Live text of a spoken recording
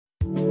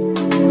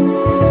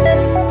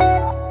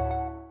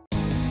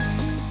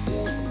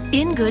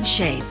Good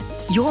Shape,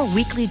 your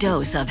weekly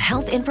dose of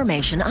health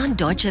information on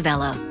Deutsche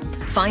Welle.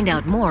 Find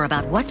out more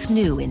about what's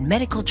new in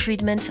medical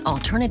treatment,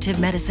 alternative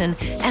medicine,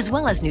 as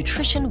well as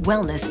nutrition,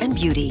 wellness, and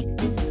beauty.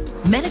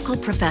 Medical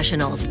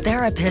professionals,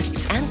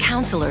 therapists, and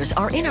counselors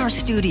are in our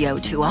studio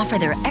to offer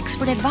their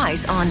expert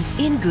advice on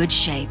In Good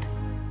Shape.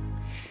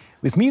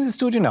 With me in the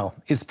studio now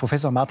is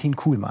Professor Martin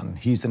Kuhlmann.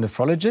 He's a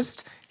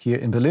nephrologist here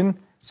in Berlin,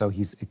 so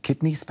he's a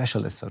kidney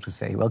specialist, so to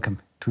say.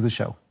 Welcome to the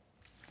show.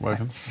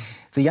 Welcome.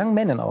 The young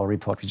man in our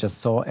report we just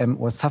saw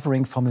was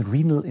suffering from a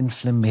renal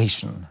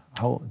inflammation.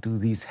 How do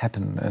these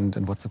happen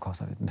and what's the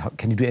cause of it? And how,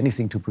 can you do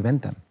anything to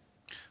prevent them?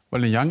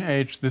 Well, in a young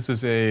age, this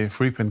is a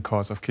frequent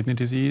cause of kidney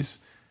disease.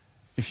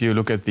 If you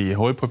look at the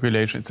whole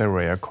population, it's a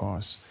rare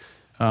cause.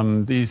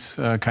 These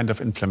kind of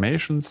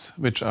inflammations,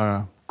 which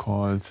are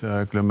called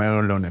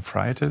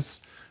glomerulonephritis,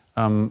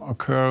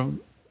 occur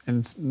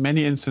in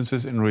many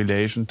instances in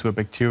relation to a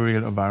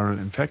bacterial or viral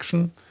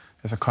infection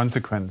as a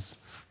consequence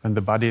when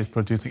the body is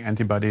producing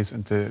antibodies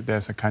and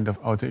there's a kind of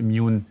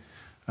autoimmune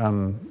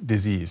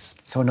disease.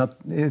 So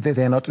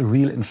they're not a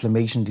real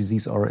inflammation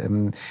disease or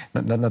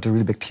not a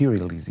real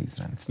bacterial disease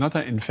then? It's not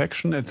an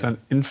infection, it's an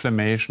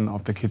inflammation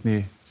of the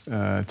kidney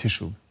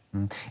tissue.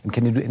 And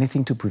can you do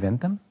anything to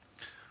prevent them?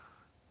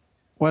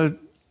 Well,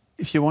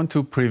 if you want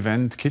to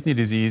prevent kidney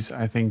disease,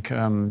 I think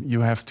you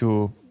have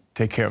to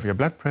take care of your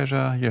blood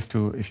pressure. You have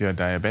to, if you're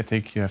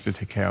diabetic, you have to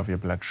take care of your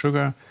blood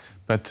sugar.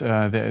 But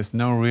there is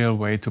no real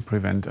way to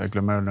prevent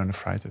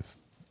glomerulonephritis.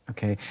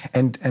 Okay,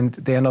 and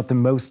they are not the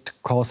most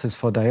causes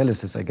for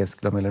dialysis, I guess,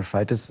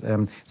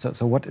 glomerulonephritis.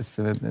 So what is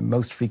the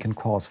most frequent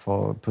cause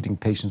for putting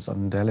patients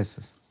on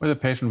dialysis? Well, the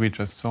patient we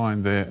just saw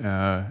in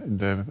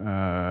the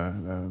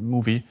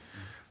movie,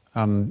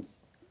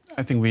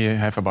 I think we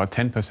have about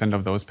 10%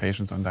 of those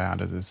patients on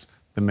dialysis.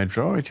 The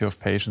majority of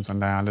patients on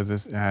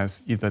dialysis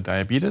has either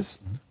diabetes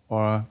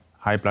or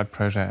high blood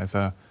pressure as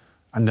an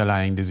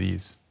underlying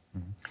disease.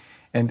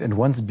 And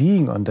once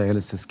being on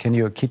dialysis, can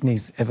your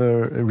kidneys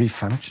ever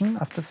refunction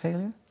after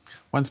failure?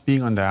 Once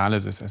being on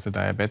dialysis as a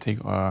diabetic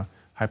or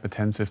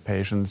hypertensive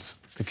patients,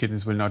 the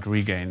kidneys will not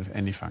regain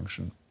any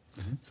function.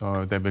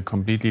 So they will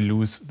completely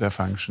lose their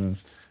function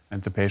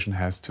and the patient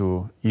has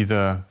to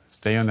either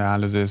stay on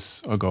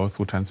dialysis or go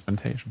through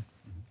transplantation.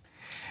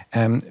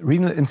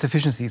 Renal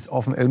insufficiency is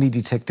often only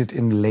detected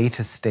in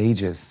later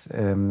stages,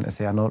 as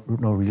there are no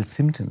real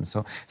symptoms.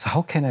 So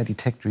how can I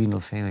detect renal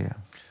failure?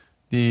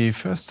 The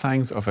first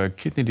signs of a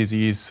kidney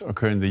disease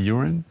occur in the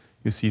urine.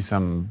 You see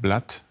some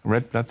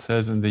red blood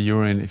cells in the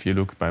urine if you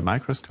look by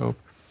microscope,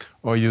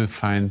 or you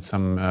find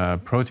some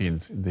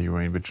proteins in the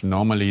urine which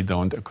normally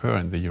don't occur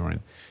in the urine.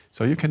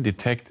 So you can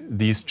detect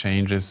these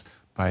changes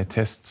by a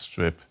test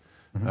strip.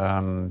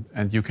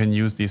 And you can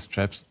use these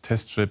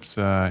test strips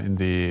in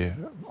the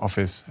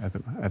office,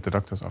 at the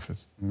doctor's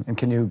office. And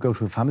can you go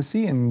to a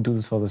pharmacy and do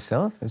this for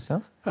yourself?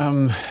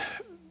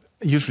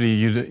 Usually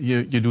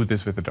you do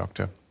this with the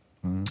doctor.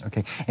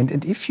 Okay.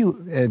 And if you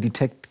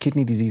detect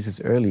kidney diseases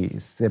early,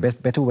 is there a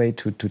better way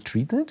to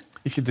treat it?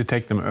 If you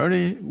detect them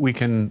early, we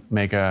can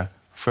make a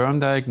firm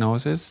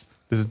diagnosis.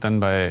 This is done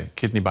by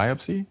kidney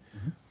biopsy.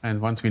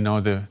 And once we know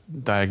the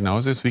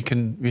diagnosis,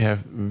 we have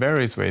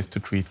various ways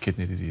to treat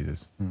kidney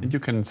diseases. And you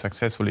can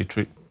successfully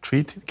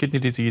treat kidney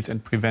disease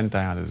and prevent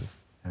dialysis.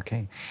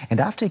 Okay.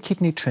 And after a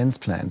kidney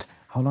transplant,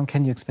 how long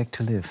can you expect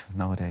to live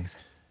nowadays?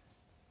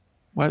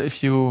 Well,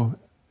 if you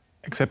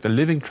accept a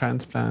living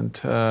transplant,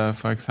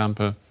 for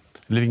example,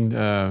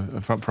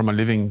 from a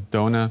living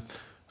donor,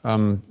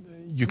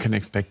 you can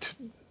expect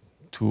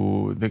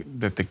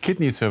that the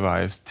kidney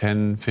survives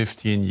 10,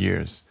 15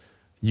 years.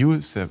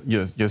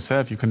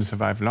 Yourself, you can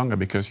survive longer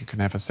because you can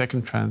have a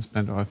second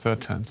transplant or a third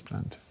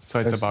transplant. So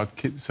it's about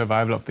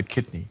survival of the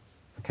kidney.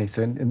 Okay,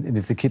 so and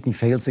if the kidney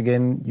fails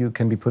again, you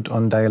can be put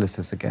on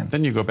dialysis again?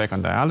 Then you go back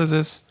on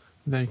dialysis,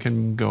 and then you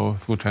can go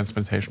through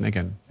transplantation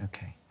again.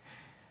 Okay.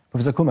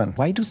 Professor Kuhlmann,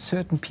 why do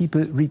certain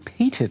people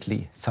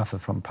repeatedly suffer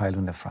from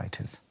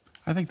pyelonephritis?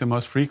 I think the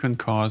most frequent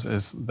cause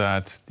is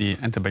that the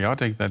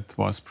antibiotic that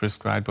was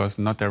prescribed was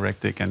not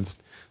directed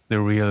against the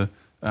real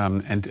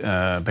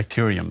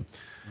bacterium.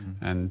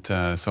 And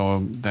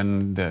so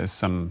then there is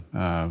some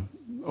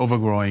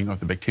overgrowing of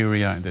the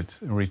bacteria and it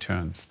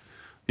returns.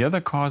 The other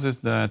cause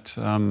is that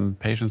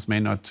patients may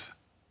not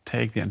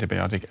take the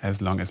antibiotic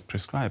as long as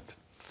prescribed.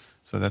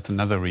 So that's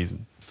another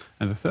reason.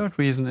 And the third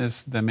reason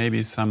is there may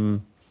be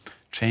some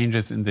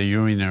changes in the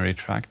urinary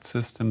tract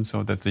system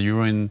so that the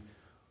urine,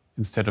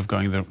 instead of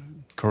going the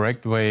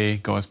correct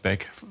way,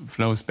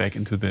 flows back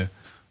into the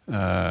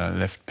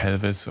left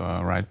pelvis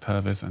or right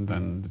pelvis, and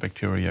then the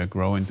bacteria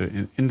grow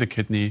in the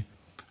kidney,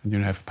 and you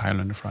have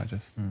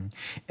pyelonephritis.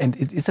 And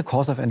is the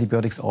course of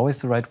antibiotics always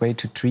the right way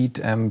to treat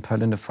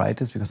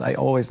pyelonephritis? Because I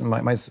always, in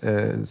my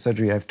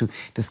surgery, I have to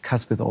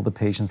discuss with all the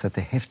patients that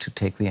they have to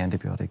take the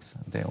antibiotics.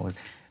 They always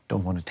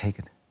don't want to take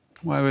it.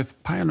 Well,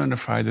 with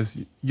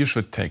pyelonephritis, you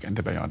should take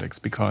antibiotics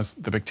because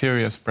the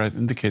bacteria spread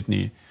in the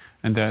kidney,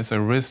 and there's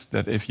a risk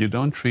that if you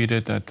don't treat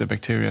it, that the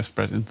bacteria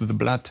spread into the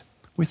blood.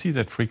 We see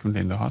that frequently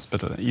in the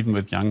hospital, even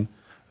with young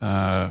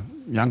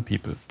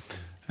people.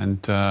 And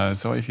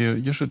so if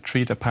you should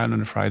treat a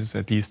pyelonephritis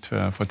at least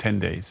for 10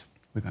 days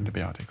with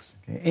antibiotics.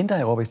 Okay. And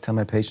I always tell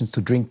my patients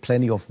to drink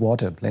plenty of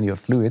water, plenty of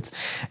fluids.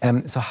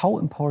 So how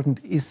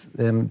important is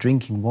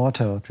drinking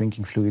water or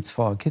drinking fluids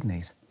for our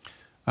kidneys?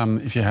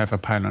 If you have a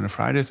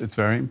pyelonephritis, it's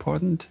very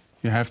important.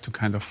 You have to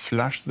kind of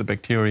flush the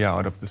bacteria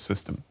out of the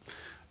system.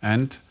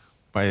 And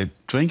by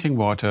drinking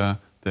water,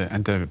 the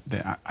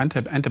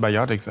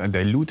antibiotics are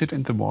diluted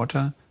in the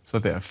water, so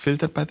they are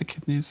filtered by the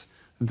kidneys,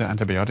 and the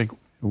antibiotic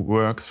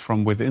works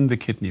from within the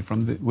kidney,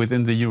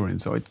 within the urine,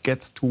 so it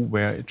gets to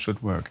where it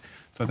should work.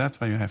 So that's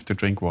why you have to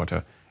drink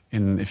water.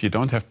 If you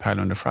don't have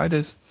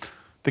pyelonephritis,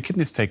 the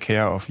kidneys take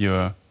care of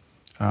your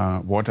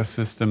water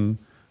system,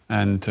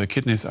 and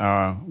kidneys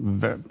are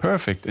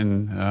perfect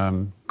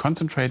in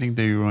concentrating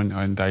the urine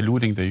and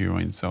diluting the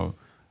urine. So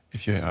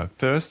if you are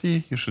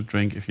thirsty, you should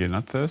drink. If you're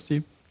not thirsty,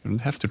 you don't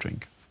have to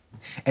drink.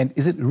 And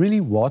is it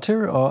really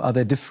water, or are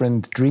there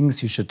different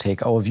drinks you should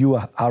take? Our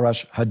viewer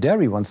Arash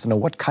Hadari wants to know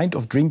what kind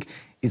of drink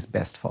is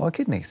best for our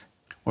kidneys.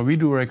 Well, we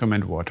do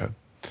recommend water.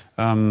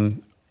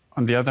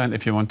 On the other hand,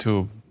 if you want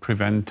to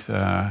prevent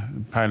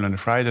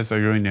pyelonephritis or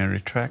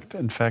urinary tract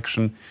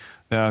infection,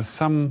 there are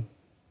some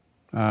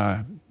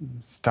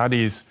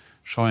studies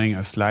showing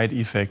a slight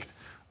effect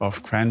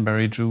of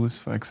cranberry juice,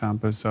 for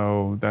example.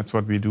 So that's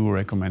what we do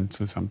recommend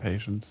to some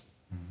patients.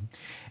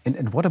 Mm-hmm.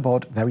 And what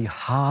about very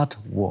hard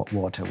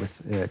water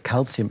with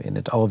calcium in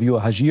it? Our viewer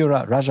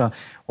Hajira Raja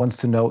wants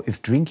to know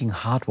if drinking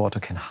hard water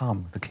can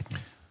harm the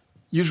kidneys.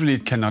 Usually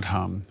it cannot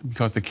harm,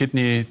 because the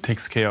kidney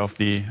takes care of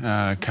the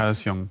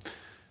calcium.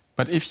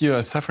 But if you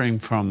are suffering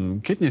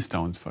from kidney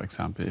stones, for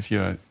example, if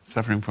you are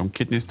suffering from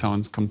kidney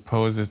stones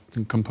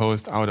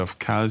composed out of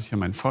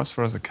calcium and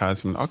phosphorus or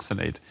calcium and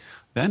oxalate,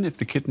 then if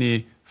the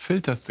kidney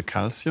filters the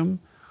calcium,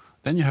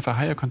 then you have a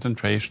higher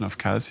concentration of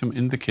calcium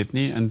in the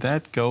kidney, and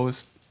that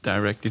goes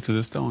directly to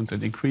the stones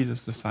and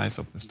increases the size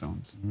of the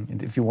stones. Mm-hmm.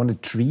 And if you want to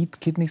treat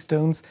kidney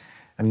stones,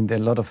 I mean, there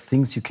are a lot of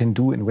things you can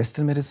do in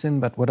Western medicine,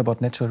 but what about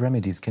natural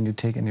remedies? Can you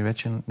take any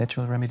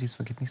natural remedies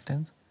for kidney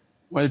stones?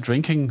 Well,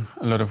 drinking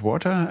a lot of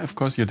water, of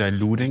course, you're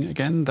diluting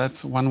again.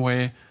 That's one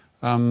way.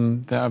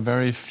 There are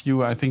very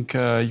few. I think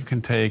you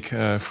can take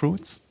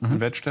fruits and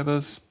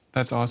vegetables.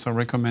 That's also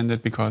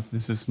recommended, because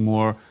this is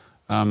more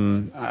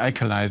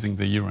alkalizing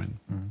the urine.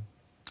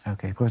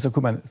 Okay, Professor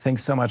Kuhlmann,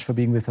 thanks so much for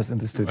being with us in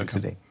the studio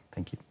today.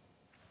 Thank you.